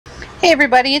Hey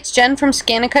everybody, it's Jen from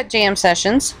ScanNCut Jam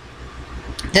Sessions.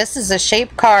 This is a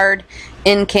shape card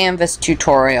in Canvas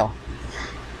tutorial.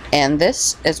 And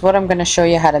this is what I'm going to show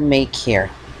you how to make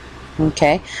here.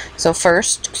 Okay, so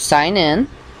first sign in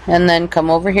and then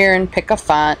come over here and pick a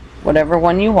font, whatever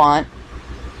one you want.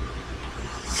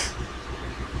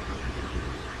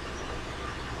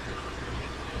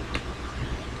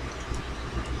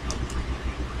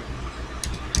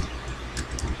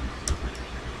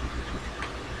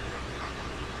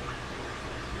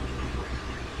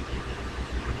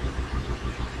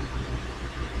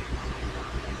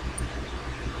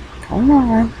 Come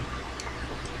on.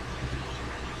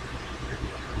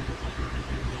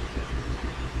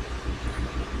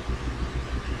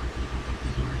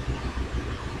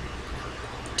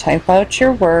 Type out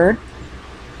your word.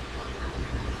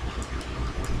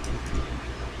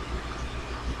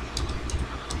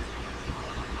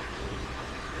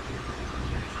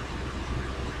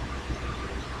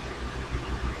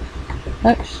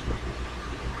 Oops.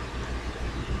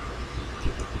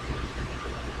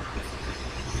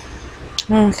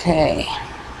 Okay.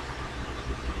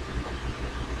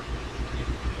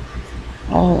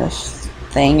 Oh, this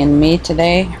thing and me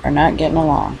today are not getting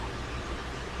along.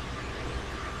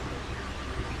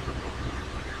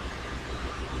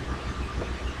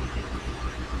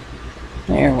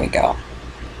 There we go.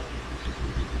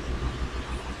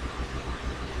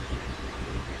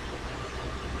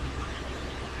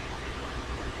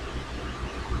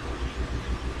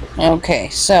 Okay,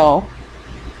 so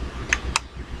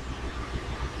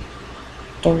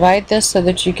divide this so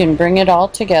that you can bring it all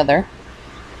together.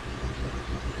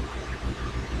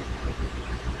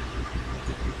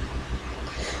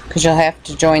 Because you'll have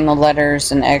to join the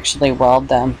letters and actually weld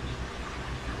them.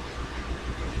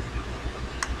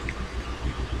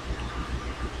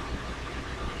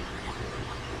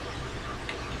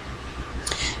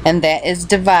 And that is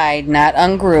divide, not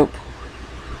ungroup.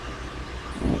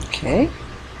 Okay.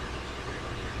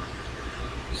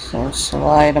 So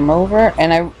slide them over.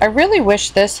 And I really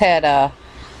wish this had a,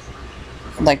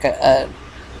 like the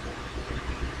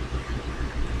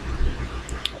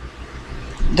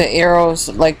arrows,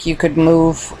 like you could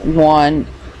move one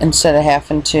instead of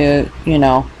having to, you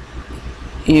know,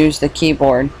 use the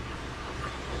keyboard.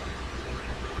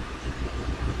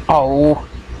 Oh.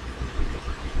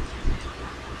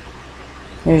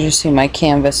 As you see, my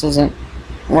canvas isn't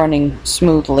running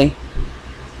smoothly.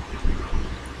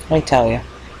 I tell you.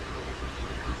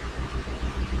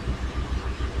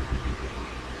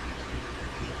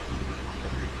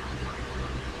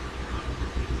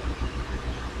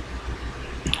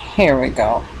 Here we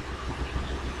go.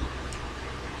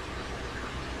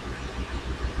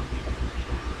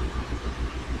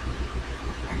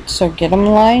 So get them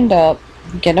lined up,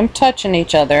 get them touching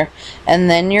each other,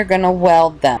 and then you're going to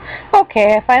weld them.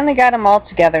 Okay, I finally got them all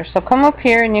together. So come up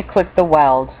here and you click the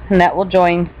weld, and that will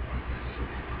join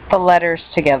the letters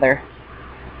together.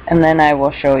 And then I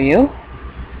will show you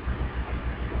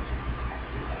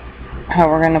how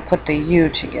we're going to put the U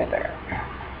together.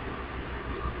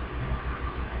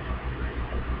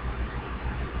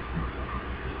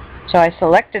 So I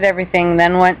selected everything,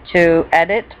 then went to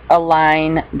Edit,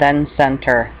 Align, then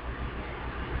Center.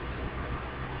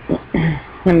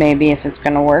 Maybe if it's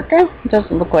going to work. It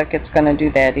doesn't look like it's going to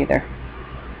do that either.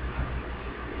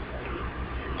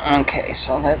 Okay,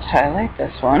 so let's highlight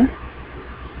this one.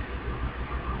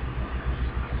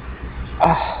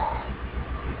 Oh,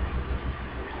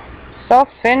 so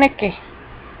finicky.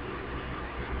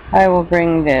 I will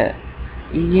bring the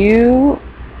U.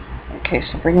 Okay,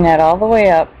 so bring that all the way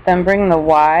up. Then bring the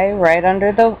Y right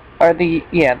under the, or the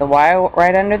Y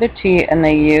right under the T and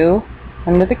the U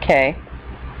under the K.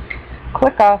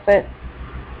 Click off it,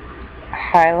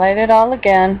 highlight it all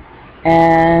again,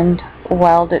 and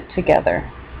weld it together.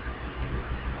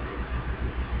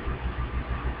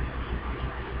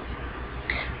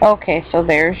 Okay, so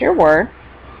there's your word.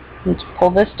 Let's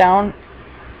pull this down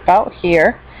about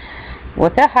here.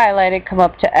 With it highlighted, come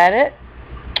up to Edit,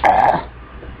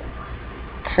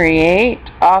 Create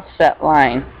Offset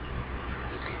Line.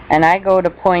 And I go to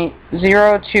point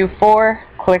 024,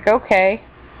 click OK.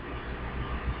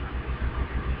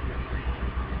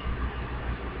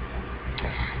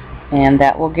 And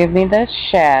that will give me the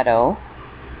shadow.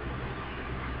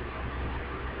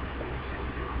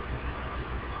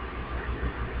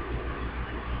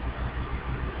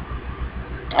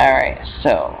 Alright,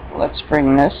 so let's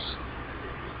bring this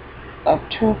up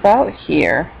to about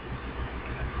here.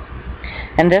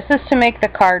 And this is to make the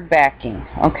card backing.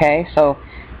 Okay, so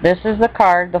this is the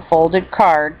card, the folded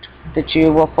card that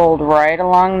you will fold right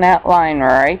along that line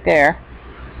right there.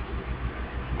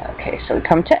 Okay, so we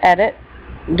come to edit,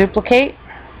 duplicate,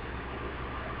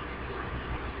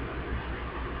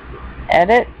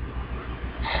 edit,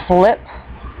 flip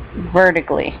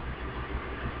vertically.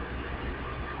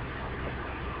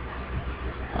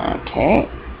 Okay.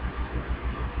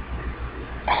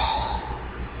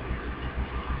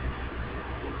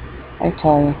 I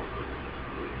tell you.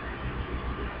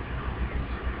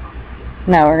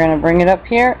 Now we're going to bring it up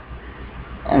here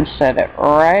and set it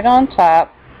right on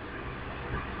top.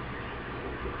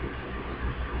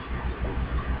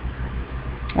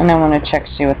 And I want to check,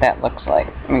 see what that looks like.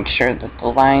 Make sure that the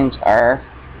lines are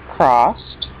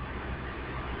crossed.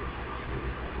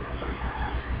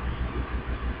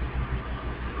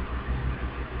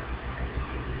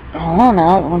 Oh,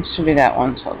 now it wants to do that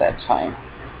one, so that's fine.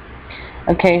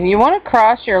 Okay, you want to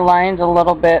cross your lines a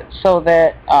little bit so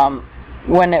that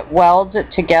when it welds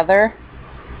it together,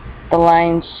 the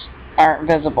lines aren't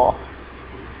visible.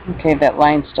 Okay, that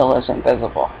line still isn't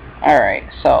visible. Alright,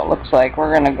 so it looks like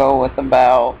we're going to go with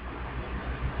about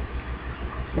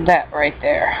that right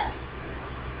there.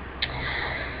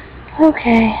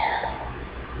 Okay,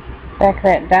 back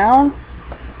that down,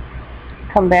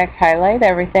 come back, highlight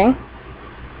everything,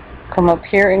 come up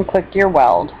here and click your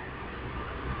weld.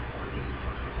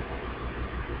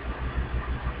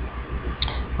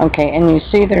 Okay, and you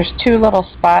see there's two little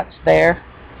spots there,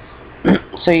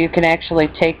 so you can actually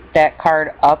take that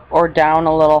card up or down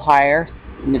a little higher,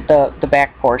 the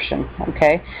back portion.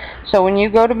 Okay, so when you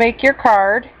go to make your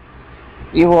card,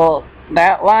 you will,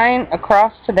 that line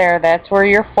across to there, that's where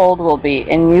your fold will be,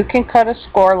 and you can cut a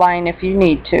score line if you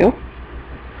need to.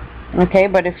 Okay,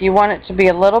 but if you want it to be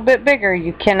a little bit bigger,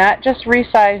 you cannot just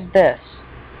resize this.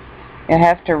 You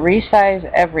have to resize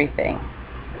everything.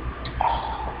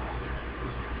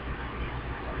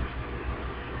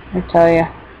 I tell you,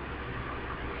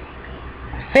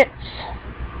 fits.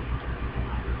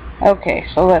 Okay,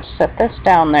 so let's set this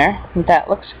down there. That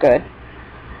looks good.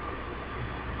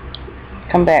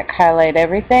 Come back, highlight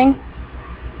everything,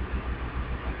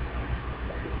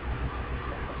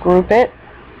 group it,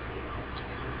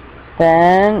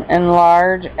 then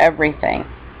enlarge everything.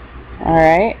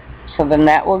 Alright, so then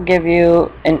that will give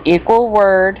you an equal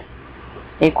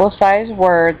size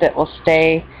word that will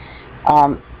stay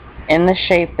in the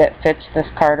shape that fits this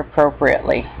card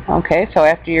appropriately. Okay, so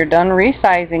after you're done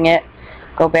resizing it,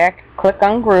 go back, click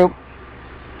on group,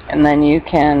 and then you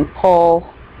can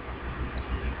pull,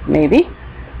 maybe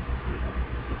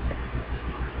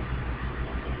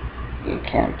you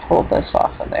can pull this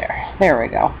off of there. There we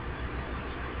go.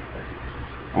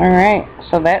 Alright,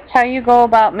 so that's how you go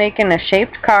about making a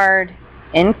shaped card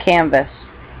in Canvas.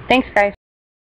 Thanks, guys.